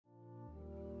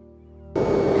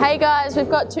Hey guys, we've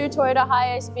got two Toyota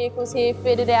Hiace vehicles here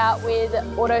fitted out with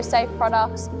autosafe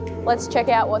products. Let's check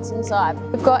out what's inside.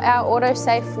 We've got our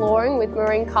autosafe flooring with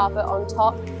marine carpet on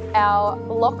top, our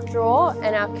lock drawer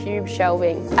and our cube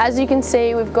shelving. As you can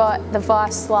see, we've got the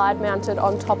Vice slide mounted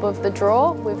on top of the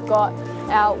drawer. We've got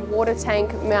our water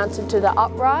tank mounted to the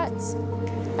uprights,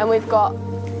 and we've got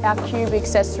our cube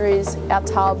accessories, our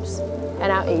tubs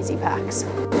and our easy packs.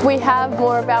 We have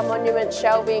more of our monument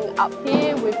shelving up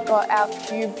here. We've got our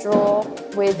cube drawer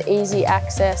with easy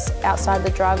access outside the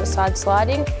driver's side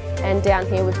sliding, and down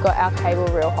here we've got our cable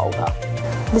reel holder.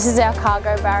 This is our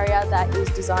cargo barrier that is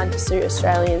designed to suit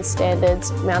Australian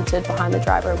standards, mounted behind the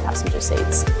driver and passenger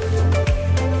seats.